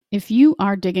If you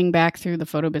are digging back through the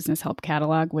Photo Business Help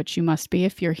catalog, which you must be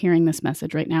if you're hearing this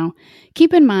message right now,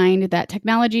 keep in mind that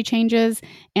technology changes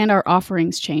and our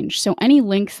offerings change. So any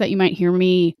links that you might hear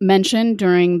me mention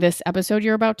during this episode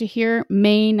you're about to hear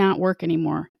may not work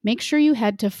anymore. Make sure you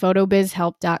head to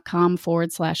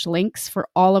photobizhelp.com/links for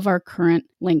all of our current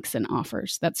links and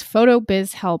offers. That's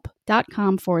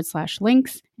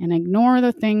photobizhelp.com/links, and ignore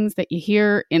the things that you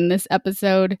hear in this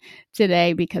episode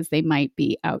today because they might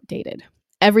be outdated.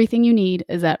 Everything you need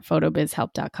is at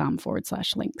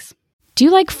photobizhelp.com/links. Do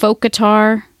you like folk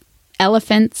guitar,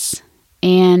 elephants,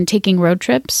 and taking road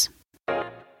trips?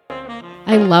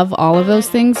 I love all of those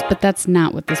things, but that's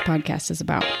not what this podcast is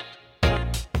about.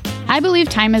 I believe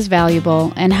time is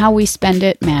valuable and how we spend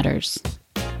it matters.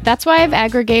 That's why I've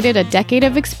aggregated a decade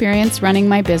of experience running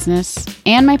my business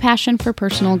and my passion for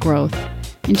personal growth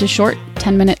into short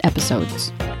 10-minute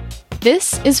episodes.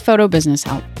 This is Photo Business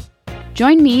Help.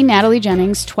 Join me, Natalie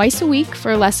Jennings, twice a week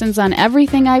for lessons on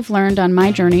everything I've learned on my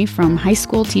journey from high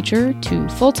school teacher to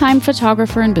full-time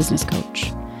photographer and business coach.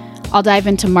 I'll dive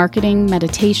into marketing,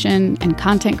 meditation, and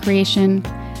content creation,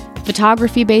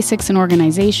 photography basics and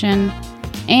organization,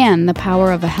 and the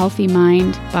power of a healthy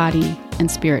mind, body, and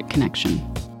spirit connection.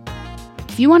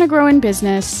 If you want to grow in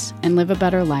business and live a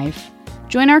better life,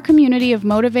 join our community of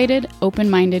motivated,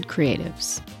 open-minded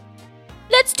creatives.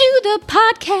 Let's do the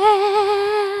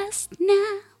podcast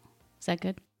now. Is that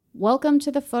good? Welcome to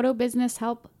the Photo Business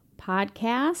Help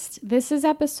podcast. This is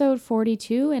episode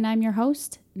 42, and I'm your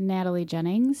host, Natalie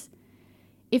Jennings.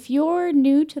 If you're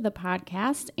new to the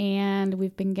podcast, and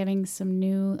we've been getting some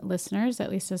new listeners, at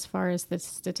least as far as the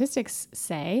statistics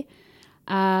say,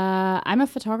 I'm a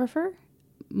photographer,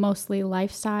 mostly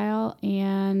lifestyle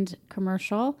and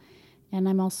commercial. And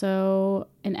I'm also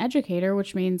an educator,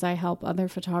 which means I help other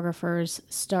photographers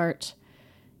start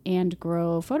and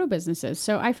grow photo businesses.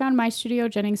 So I found my studio,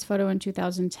 Jennings Photo, in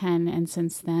 2010. And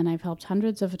since then, I've helped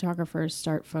hundreds of photographers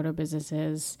start photo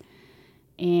businesses.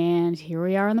 And here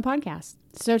we are on the podcast.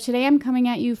 So today I'm coming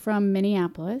at you from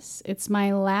Minneapolis. It's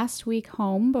my last week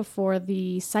home before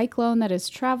the cyclone that is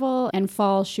travel and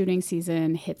fall shooting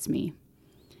season hits me.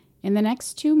 In the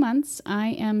next 2 months, I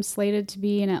am slated to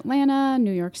be in Atlanta,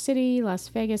 New York City, Las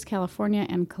Vegas, California,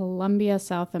 and Colombia,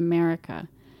 South America.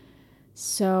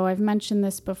 So I've mentioned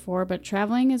this before, but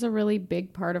traveling is a really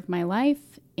big part of my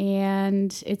life,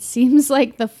 and it seems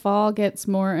like the fall gets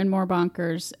more and more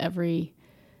bonkers every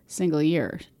single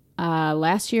year.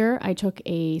 Last year, I took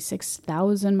a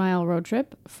 6,000-mile road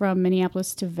trip from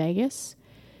Minneapolis to Vegas.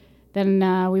 Then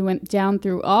we went down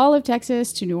through all of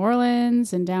Texas to New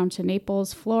Orleans and down to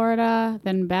Naples, Florida,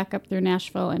 then back up through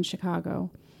Nashville and Chicago.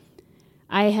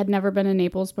 I had never been in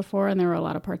Naples before, and there were a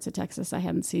lot of parts of Texas I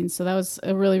hadn't seen, so that was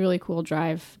a really, really cool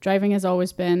drive. Driving has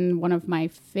always been one of my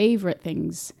favorite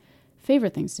things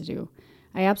to do.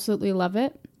 I absolutely love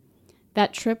it.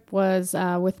 That trip was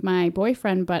with my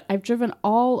boyfriend, but I've driven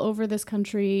all over this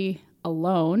country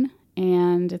alone,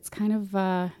 and it's kind of,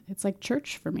 it's like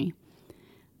church for me.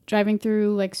 Driving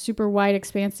through like super wide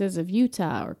expanses of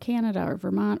Utah or Canada or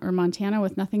Vermont or Montana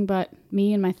with nothing but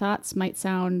me and my thoughts might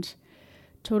sound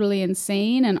totally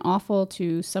insane and awful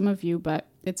to some of you, but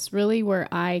it's really where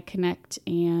I connect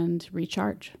and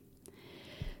recharge.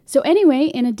 So anyway,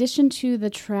 in addition to the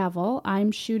travel,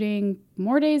 I'm shooting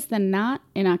more days than not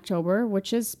in October,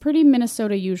 which is pretty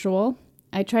Minnesota usual.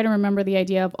 I try to remember the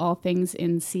idea of all things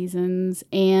in seasons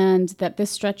and that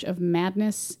this stretch of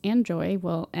madness and joy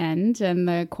will end and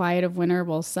the quiet of winter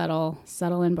will settle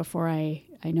in before I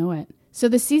know it. So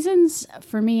the seasons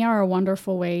for me are a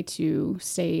wonderful way to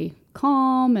stay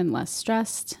calm and less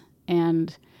stressed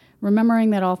and remembering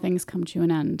that all things come to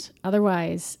an end.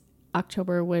 Otherwise,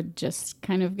 October would just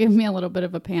kind of give me a little bit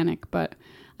of a panic, but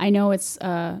I know it's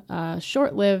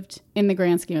short-lived in the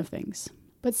grand scheme of things.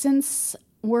 But since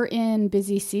we're in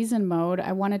busy season mode,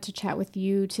 I wanted to chat with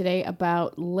you today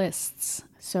about lists.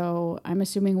 So I'm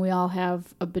assuming we all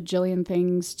have a bajillion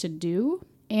things to do.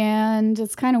 And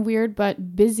it's kind of weird,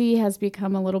 but busy has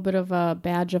become a little bit of a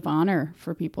badge of honor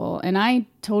for people. And I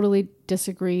totally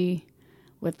disagree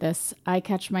with this. I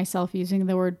catch myself using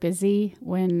the word busy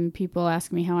when people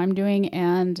ask me how I'm doing.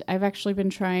 And I've actually been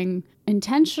trying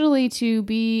intentionally to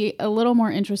be a little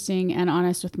more interesting and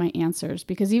honest with my answers.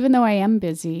 Because even though I am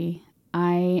busy,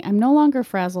 I'm no longer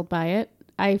frazzled by it.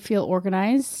 I feel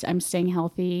organized. I'm staying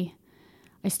healthy.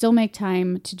 I still make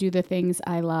time to do the things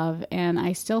I love, and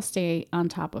I still stay on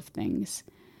top of things.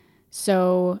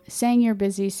 So saying you're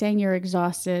busy, saying you're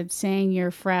exhausted, saying you're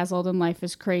frazzled and life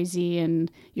is crazy and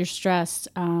you're stressed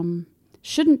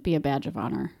shouldn't be a badge of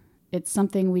honor. It's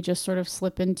something we just sort of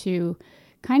slip into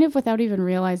kind of without even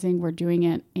realizing we're doing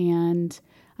it. And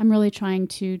I'm really trying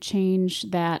to change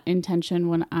that intention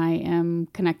when I am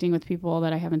connecting with people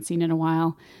that I haven't seen in a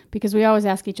while, because we always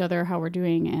ask each other how we're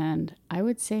doing. And I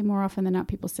would say more often than not,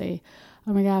 people say,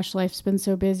 oh my gosh, life's been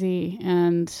so busy.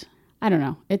 And I don't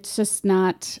know. It's just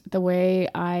not the way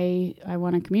I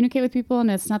want to communicate with people. And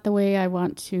it's not the way I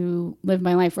want to live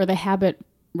my life, or the habit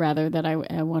rather that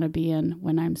I want to be in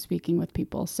when I'm speaking with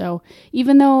people. So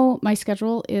even though my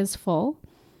schedule is full,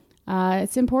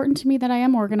 it's important to me that I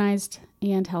am organized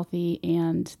and healthy,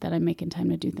 and that I'm making time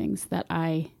to do things that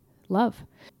I love.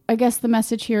 I guess the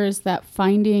message here is that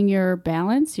finding your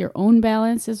balance, your own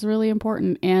balance, is really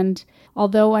important. And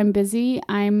although I'm busy,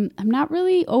 I'm not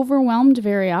really overwhelmed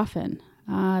very often.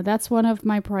 That's one of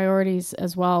my priorities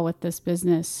as well with this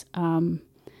business.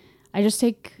 I just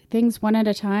take things one at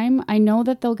a time. I know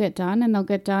that they'll get done, and they'll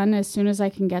get done as soon as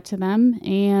I can get to them.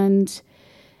 And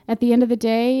at the end of the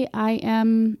day,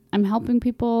 I'm helping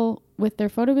people with their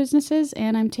photo businesses,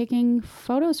 and I'm taking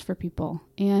photos for people.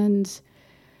 And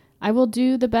I will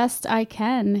do the best I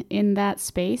can in that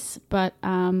space, but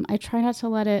I try not to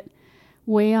let it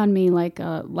weigh on me like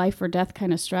a life or death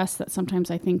kind of stress that sometimes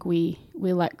I think we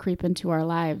let creep into our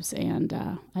lives. And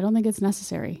I don't think it's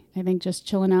necessary. I think just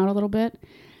chilling out a little bit,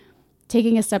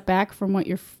 taking a step back from what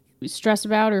you're stressed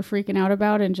about or freaking out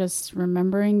about, and just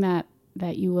remembering that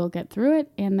you will get through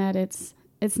it, and that it's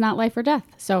not life or death.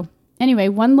 So anyway,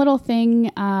 one little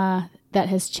thing that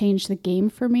has changed the game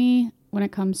for me when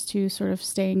it comes to sort of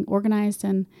staying organized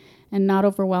and not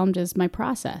overwhelmed is my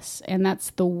process. And that's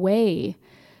the way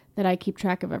that I keep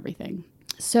track of everything.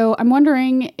 So I'm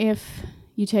wondering, if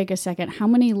you take a second, how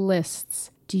many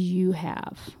lists do you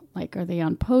have? Like, are they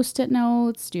on Post-it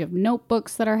notes? Do you have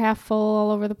notebooks that are half full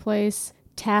all over the place?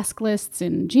 Task lists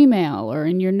in Gmail or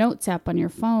in your notes app on your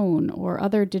phone, or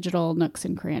other digital nooks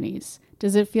and crannies?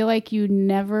 Does it feel like you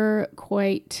never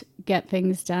quite get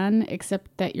things done,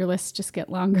 except that your lists just get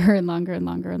longer and longer and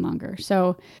longer and longer?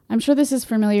 So I'm sure this is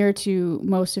familiar to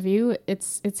most of you.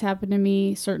 It's happened to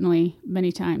me certainly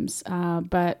many times.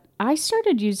 But I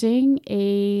started using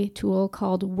a tool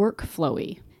called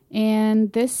Workflowy.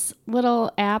 And this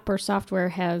little app or software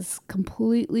has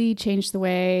completely changed the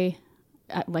way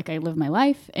I live my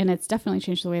life, and it's definitely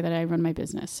changed the way that I run my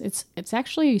business. It's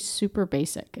actually super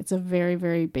basic. It's a very,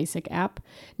 very basic app.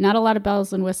 Not a lot of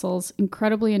bells and whistles,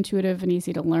 incredibly intuitive and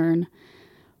easy to learn,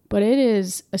 but it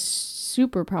is a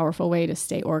super powerful way to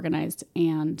stay organized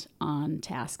and on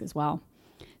task as well.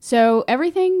 So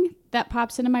everything that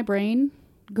pops into my brain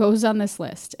goes on this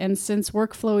list. And since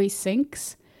Workflowy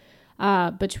syncs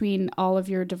between all of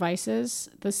your devices,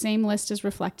 the same list is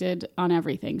reflected on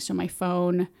everything. So my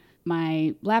phone,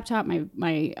 my laptop, my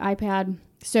iPad.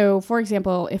 So for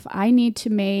example, if I need to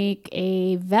make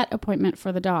a vet appointment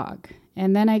for the dog,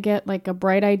 and then I get like a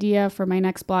bright idea for my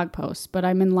next blog post, but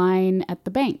I'm in line at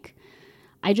the bank,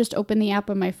 I just open the app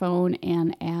on my phone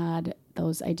and add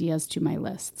those ideas to my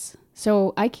lists.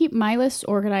 So I keep my lists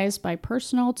organized by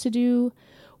personal to-do,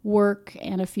 work,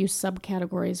 and a few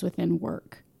subcategories within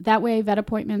work. That way, vet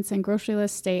appointments and grocery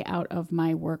lists stay out of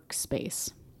my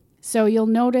workspace. So you'll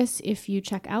notice if you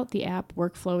check out the app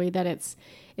Workflowy that it's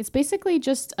basically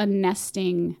just a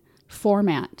nesting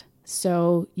format.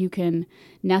 So you can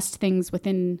nest things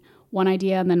within one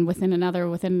idea and then within another,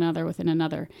 within another, within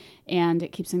another. And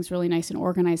it keeps things really nice and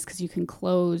organized because you can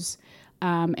close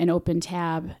an open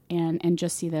tab and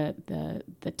just see the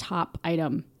top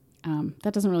item.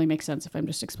 That doesn't really make sense if I'm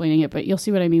just explaining it, but you'll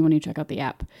see what I mean when you check out the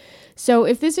app. So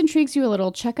if this intrigues you a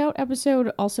little, check out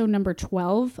episode also number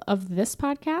 12 of this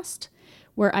podcast,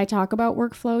 where I talk about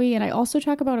Workflowy, and I also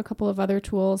talk about a couple of other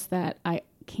tools that I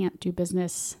can't do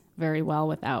business very well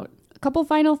without. A couple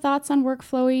final thoughts on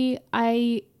Workflowy.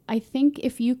 I think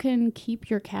if you can keep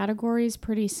your categories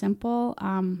pretty simple,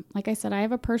 like I said, I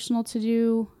have a personal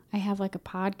to-do. I have like a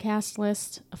podcast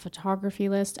list, a photography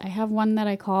list. I have one that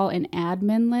I call an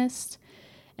admin list,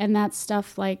 and that's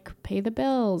stuff like pay the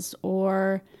bills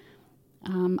or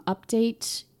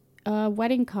update a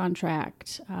wedding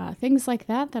contract, things like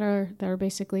that are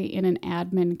basically in an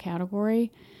admin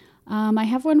category. I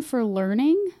have one for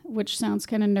learning, which sounds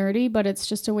kind of nerdy, but it's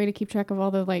just a way to keep track of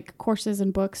all the like courses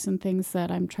and books and things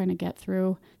that I'm trying to get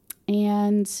through.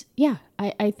 And yeah,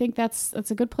 I think that's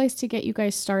a good place to get you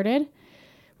guys started.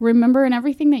 Remember, in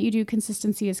everything that you do,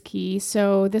 consistency is key.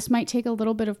 So this might take a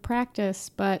little bit of practice,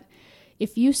 but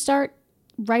if you start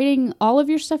writing all of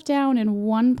your stuff down in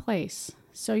one place,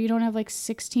 so you don't have like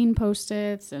 16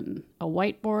 Post-its and a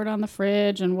whiteboard on the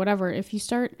fridge and whatever, if you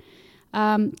start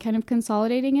kind of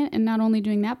consolidating it and not only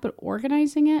doing that, but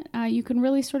organizing it, you can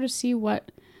really sort of see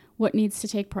what needs to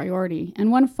take priority.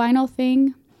 And one final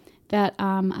thing that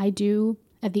I do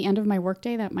at the end of my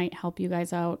workday that might help you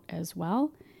guys out as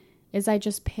well is I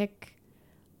just pick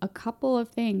a couple of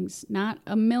things, not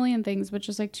a million things, but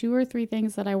just like 2 or 3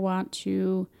 things that I want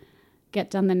to get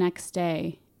done the next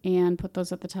day and put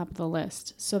those at the top of the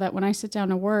list so that when I sit down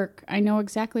to work, I know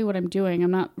exactly what I'm doing.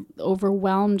 I'm not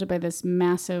overwhelmed by this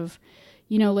massive,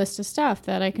 list of stuff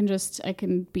that I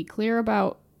can be clear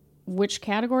about which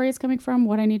category it's coming from,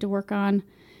 what I need to work on,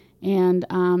 and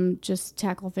just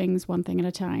tackle things one thing at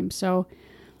a time. So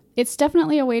it's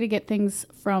definitely a way to get things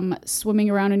from swimming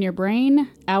around in your brain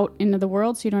out into the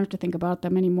world so you don't have to think about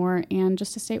them anymore, and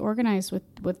just to stay organized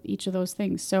with each of those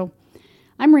things. So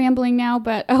I'm rambling now,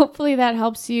 but hopefully that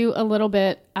helps you a little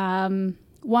bit.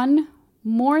 One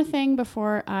more thing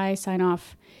before I sign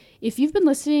off. If you've been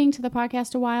listening to the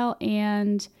podcast a while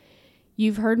and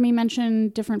you've heard me mention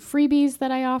different freebies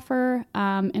that I offer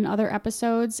in other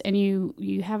episodes, and you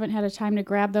haven't had a time to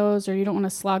grab those, or you don't want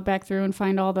to slog back through and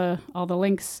find all the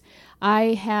links,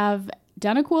 I have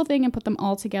done a cool thing and put them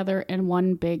all together in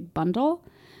one big bundle.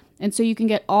 And so you can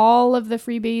get all of the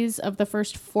freebies of the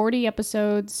first 40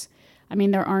 episodes. I mean,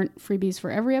 there aren't freebies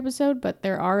for every episode, but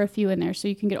there are a few in there. So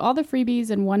you can get all the freebies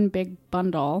in one big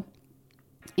bundle.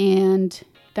 And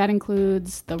that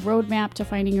includes the roadmap to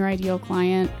finding your ideal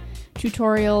client,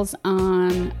 tutorials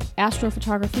on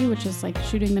astrophotography, which is like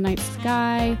shooting the night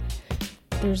sky.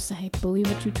 There's, I believe,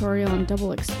 a tutorial on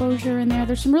double exposure in there.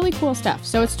 There's some really cool stuff.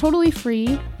 So it's totally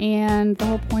free. And the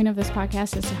whole point of this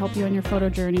podcast is to help you on your photo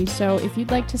journey. So if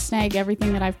you'd like to snag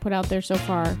everything that I've put out there so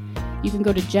far, you can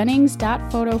go to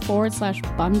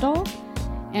jennings.photo/bundle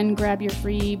and grab your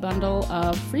free bundle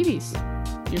of freebies.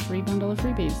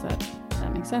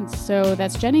 That makes sense. So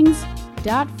that's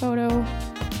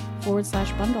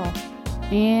jennings.photo/bundle.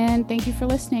 And thank you for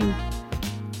listening.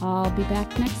 I'll be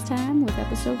back next time with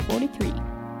episode 43.